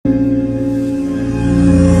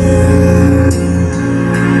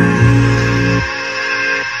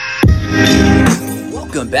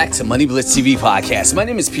back to Money Blitz TV podcast. My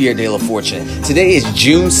name is Pierre De La Fortune. Today is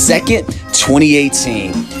June 2nd,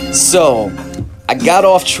 2018. So, I got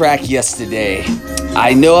off track yesterday.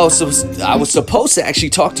 I know I was supposed to actually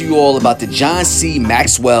talk to you all about the John C.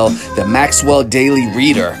 Maxwell, the Maxwell Daily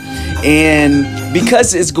Reader. And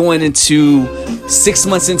because it's going into 6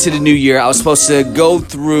 months into the new year, I was supposed to go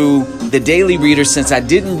through the Daily Reader since I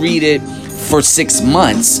didn't read it for 6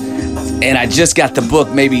 months. And I just got the book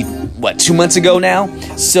maybe 2 months ago now.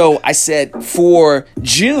 So I said for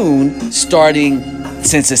June, starting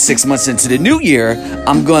since it's 6 months into the new year,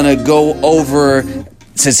 I'm going to go over,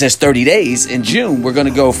 since there's 30 days in June, we're going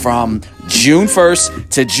to go from June 1st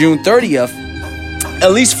to June 30th,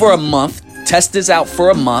 at least for a month. Test this out for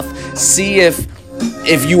a month. See if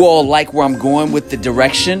you all like where I'm going with the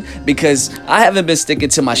direction, because I haven't been sticking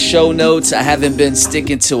to my show notes. I haven't been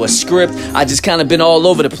sticking to a script. I just kind of been all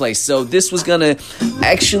over the place. So this was going to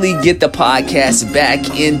actually get the podcast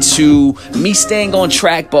back into me staying on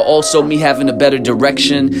track, but also me having a better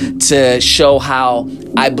direction to show how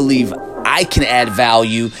I believe I can add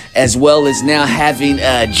value, as well as now having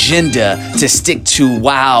an agenda to stick to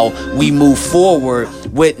while we move forward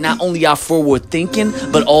with not only our forward thinking,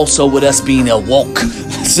 but also with us being awoke.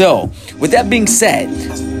 So with that being said,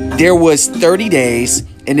 there was 30 days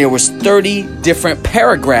and there was 30 different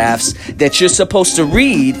paragraphs that you're supposed to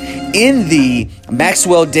read in the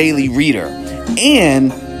Maxwell Daily Reader.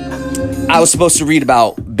 And I was supposed to read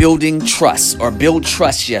about building trust or build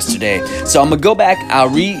trust yesterday. So I'm going to go back. I'll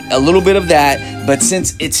read a little bit of that. But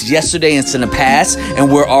since it's yesterday and it's in the past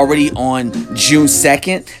and we're already on June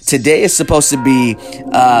 2nd, today is supposed to be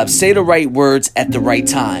say the right words at the right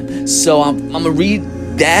time. So I'm going to read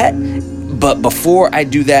that. But before I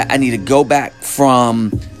do that, I need to go back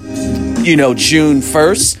from, June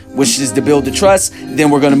 1st, which is to build the trust.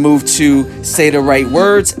 Then we're going to move to say the right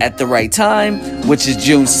words at the right time, which is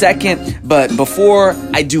June 2nd. But before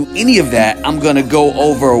I do any of that, I'm going to go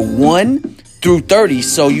over 1 through 30.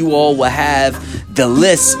 So you all will have the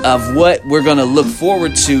list of what we're going to look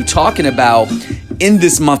forward to talking about in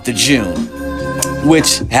this month of June,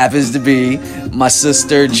 which happens to be my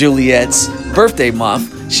sister Juliet's birthday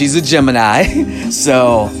month. She's a Gemini.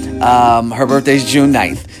 So her birthday is June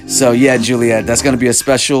 9th. So yeah, Juliet, that's going to be a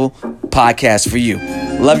special podcast for you.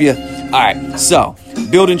 Love you. All right. So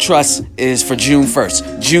building trust is for June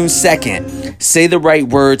 1st. June 2nd, say the right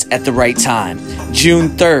words at the right time. June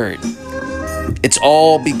 3rd, it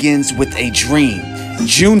all begins with a dream.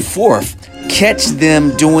 June 4th, catch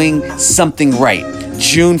them doing something right.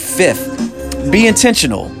 June 5th, be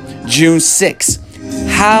intentional. June 6th,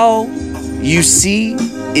 how you see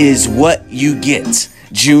is what you get.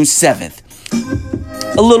 June 7th,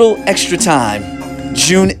 a little extra time.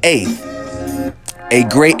 June 8th, a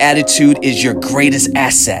great attitude is your greatest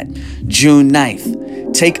asset. June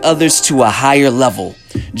 9th, take others to a higher level.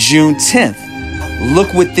 June 10th,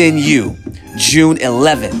 look within you. June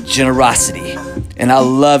 11th, generosity. And I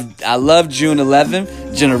love June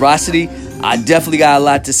 11th, generosity. I definitely got a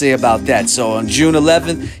lot to say about that. So on June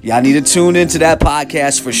 11th, y'all need to tune into that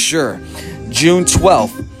podcast for sure. June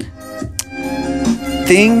 12th,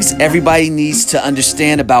 things everybody needs to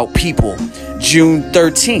understand about people. June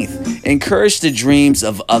 13th, encourage the dreams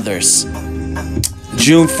of others.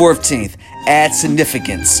 June 14th, add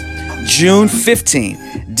significance. June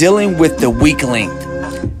 15th, dealing with the weak link.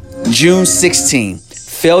 June 16th,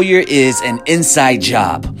 failure is an inside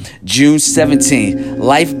job. June 17th,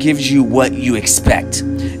 life gives you what you expect.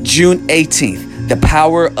 June 18th, the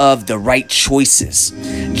power of the right choices.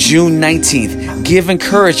 June 19th, give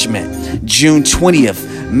encouragement. June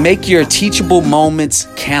 20th, make your teachable moments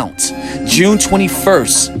count. June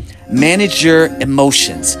 21st, manage your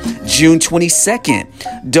emotions. June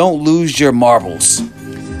 22nd, don't lose your marbles.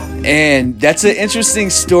 And that's an interesting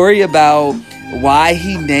story about why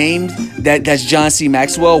he named that. That's John C.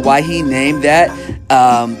 Maxwell, why he named that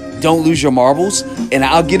Don't Lose Your Marbles. And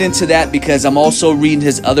I'll get into that because I'm also reading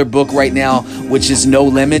his other book right now, which is No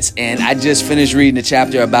Limits. And I just finished reading a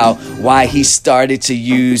chapter about why he started to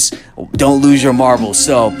use Don't Lose Your Marbles.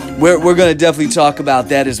 So we're going to definitely talk about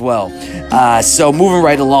that as well. So moving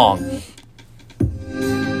right along.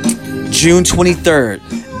 June 23rd,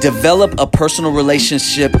 develop a personal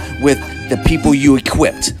relationship with the people you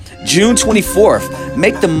equipped. June 24th,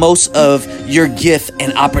 make the most of your gift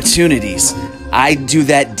and opportunities. I do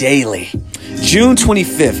that daily. June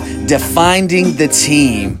 25th, defining the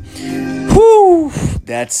team. Whew,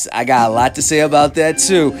 I got a lot to say about that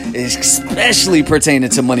too, especially pertaining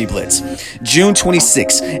to Money Blitz. June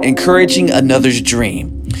 26th, encouraging another's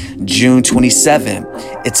dream. June 27th,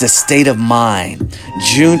 it's a state of mind.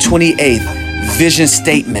 June 28th, vision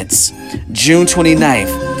statements. June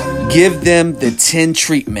 29th, give them the 10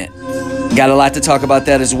 treatment. Got a lot to talk about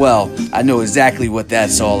that as well. I know exactly what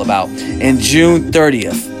that's all about. And June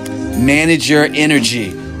 30th, manage your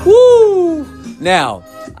energy. Woo! Now,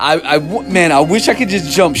 I wish I could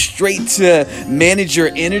just jump straight to manage your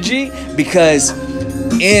energy, because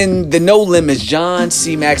in the No Limits, John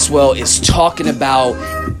C. Maxwell is talking about,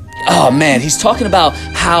 he's talking about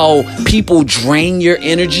how people drain your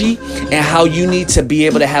energy and how you need to be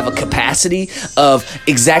able to have a capacity of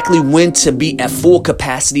exactly when to be at full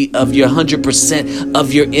capacity of your 100%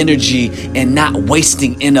 of your energy and not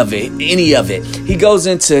wasting any of it. He goes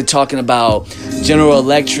into talking about General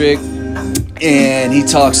Electric, and he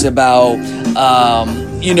talks about,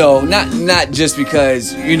 not just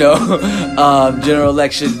because, General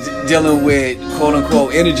Electric dealing with quote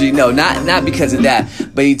unquote energy. No, not because of that.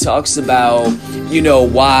 But he talks about,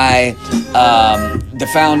 why the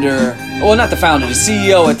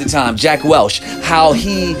CEO at the time, Jack Welch, how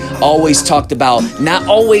he always talked about not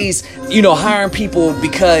always, hiring people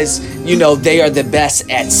because, they are the best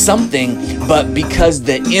at something, but because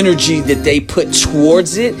the energy that they put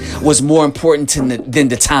towards it was more important than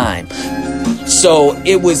the time. So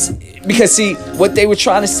it was, because see, what they were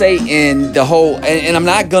trying to say in the whole, and I'm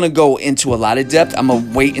not going to go into a lot of depth. I'm going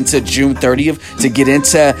to wait until June 30th to get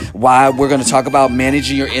into why we're going to talk about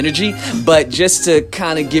managing your energy. But just to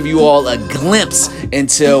kind of give you all a glimpse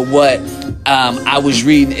into what I was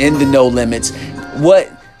reading in the No Limits, what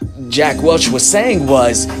Jack Welch was saying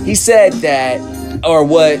was, he said that, or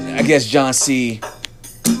what I guess John C.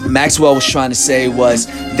 Maxwell was trying to say was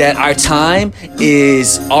that our time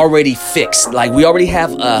is already fixed. Like, we already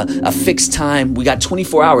have a fixed time. We got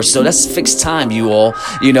 24 hours. So that's fixed time, you all.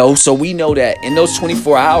 So we know that in those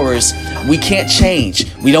 24 hours, we can't change.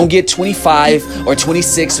 We don't get 25 or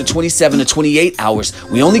 26 or 27 or 28 hours.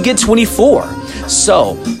 We only get 24.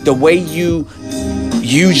 So the way you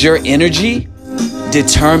use your energy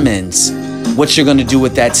determines what you're going to do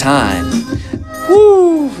with that time.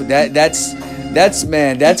 Woo!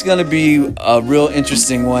 That's going to be a real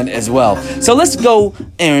interesting one as well. So let's go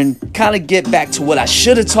and kind of get back to what I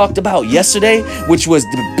should have talked about yesterday, which was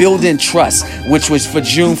the building trust, which was for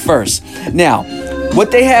June 1st. Now,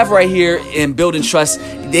 what they have right here in building trust,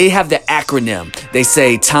 they have the acronym. They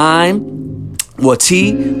say time,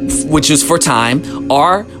 T, which is for time,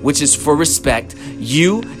 R, which is for respect,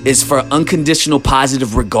 U is for unconditional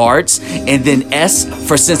positive regards, and then S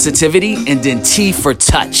for sensitivity, and then T for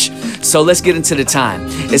touch. So let's get into the time.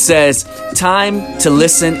 It says time to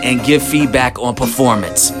listen and give feedback on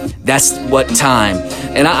performance. That's what time.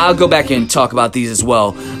 And I'll go back and talk about these as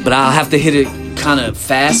well, but I'll have to hit it kind of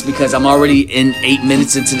fast because I'm already in 8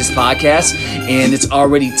 minutes into this podcast and it's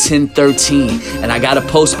already 10:13, and I got to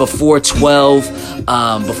post before 12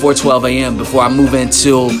 a.m. before I move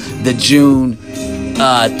into the June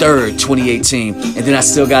 3rd, 2018. And then I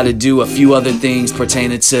still got to do a few other things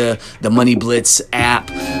pertaining to the Money Blitz app.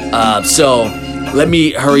 So let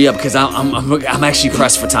me hurry up because I'm actually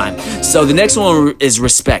pressed for time. So the next one is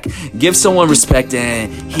respect. Give someone respect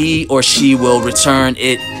and he or she will return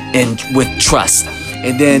it with trust.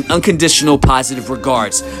 And then unconditional positive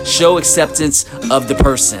regards. Show acceptance of the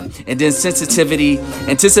person. And then sensitivity.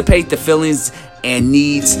 Anticipate the feelings and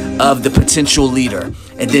needs of the potential leader.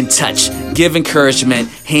 And then touch. Give encouragement.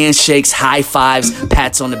 Handshakes, high fives,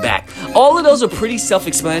 pats on the back. All of those are pretty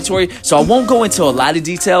self-explanatory, so I won't go into a lot of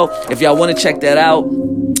detail. If y'all want to check that out,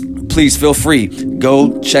 please feel free.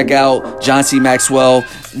 Go check out John C. Maxwell,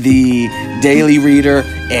 the Daily Reader,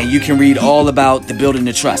 and you can read all about the building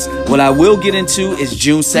the trust. What I will get into is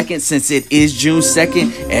June 2nd, since it is June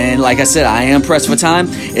 2nd, and like I said, I am pressed for time.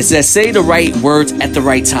 It says, say the right words at the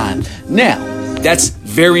right time. Now, that's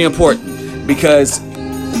very important because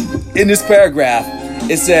in this paragraph,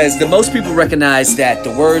 it says, the most people recognize that the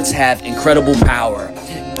words have incredible power.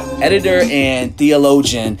 Editor and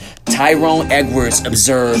theologian Tyrone Edwards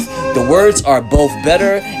observed, the words are both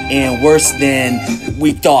better and worse than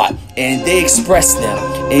we thought, and they express them.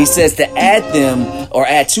 And he says to add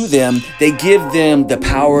to them, they give them the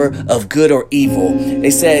power of good or evil.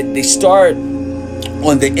 They said they start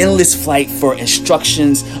on the endless flight for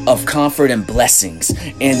instructions of comfort and blessings,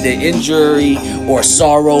 and the injury or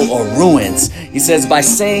sorrow or ruins. He says by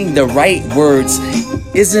saying the right words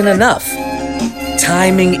isn't enough.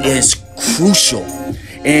 Timing is crucial.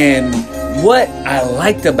 And what I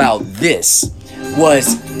liked about this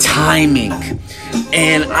was timing.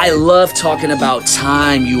 And I love talking about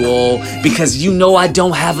time, you all, because I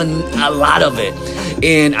don't have a lot of it.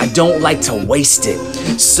 And I don't like to waste it.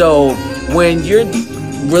 So when you're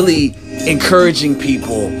really encouraging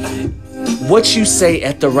people, what you say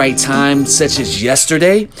at the right time, such as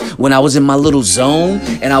yesterday when I was in my little zone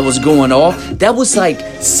and I was going off, that was like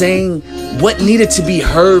saying what needed to be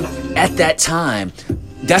heard at that time.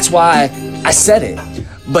 That's why I said it.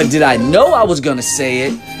 But did I know I was going to say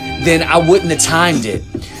it, then I wouldn't have timed it.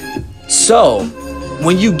 So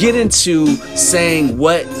when you get into saying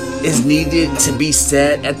what is needed to be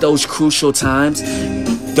said at those crucial times,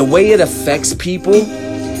 the way it affects people,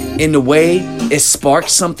 in the way it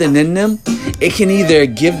sparks something in them, it can either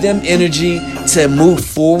give them energy to move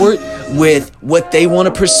forward with what they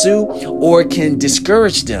want to pursue, or it can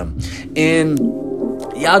discourage them. And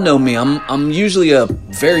y'all know me, I'm usually a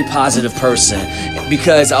very positive person,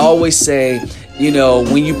 because I always say,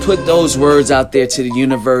 when you put those words out there to the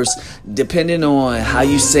universe, depending on how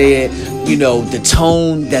you say it, the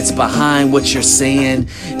tone that's behind what you're saying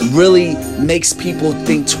really makes people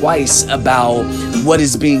think twice about what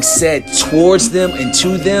is being said towards them and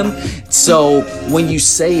to them. So when you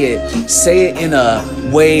say it in a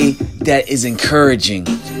way that is encouraging.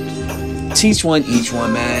 Teach one, each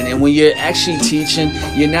one, man. And when you're actually teaching,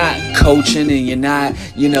 you're not coaching and you're not,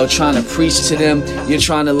 trying to preach to them. You're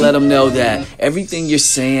trying to let them know that everything you're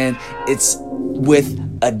saying, it's with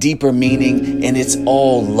a deeper meaning and it's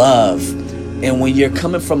all love. And when you're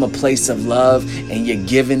coming from a place of love and you're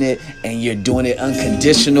giving it and you're doing it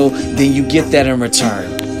unconditional, then you get that in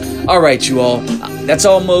return. All right, you all. That's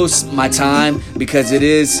almost my time, because it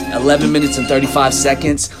is 11 minutes and 35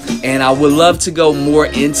 seconds. And I would love to go more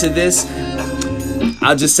into this.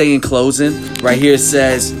 I'll just say in closing, right here it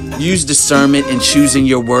says, use discernment in choosing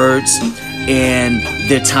your words and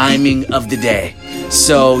the timing of the day.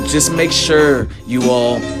 So just make sure, you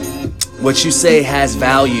all, what you say has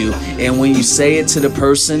value, and when you say it to the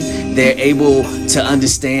person, they're able to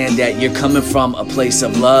understand that you're coming from a place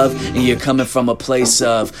of love and you're coming from a place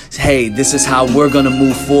of, hey, this is how we're going to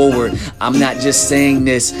move forward. I'm not just saying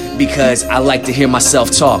this because I like to hear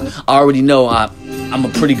myself talk. I already know I'm a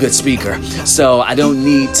pretty good speaker, so I don't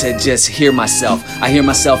need to just hear myself. I hear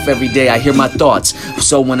myself every day. I hear my thoughts.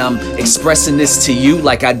 So when I'm expressing this to you,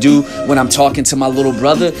 like I do when I'm talking to my little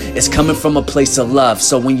brother, it's coming from a place of love.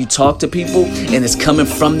 So when you talk to people and it's coming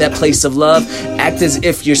from that place of love, act as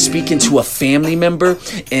if you're speaking to a family member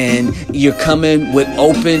and you're coming with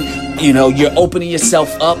you're opening yourself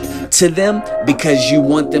up to them, because you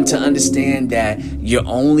want them to understand that you're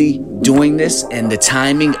only doing this, and the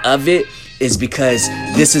timing of it is because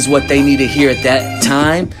this is what they need to hear at that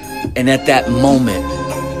time and at that moment.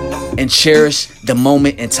 And cherish the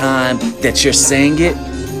moment and time that you're saying it,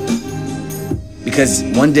 because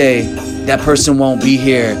one day that person won't be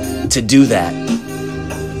here to do that.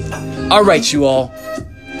 All right, you all.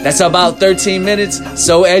 That's about 13 minutes.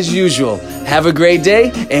 So as usual, have a great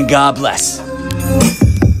day and God bless.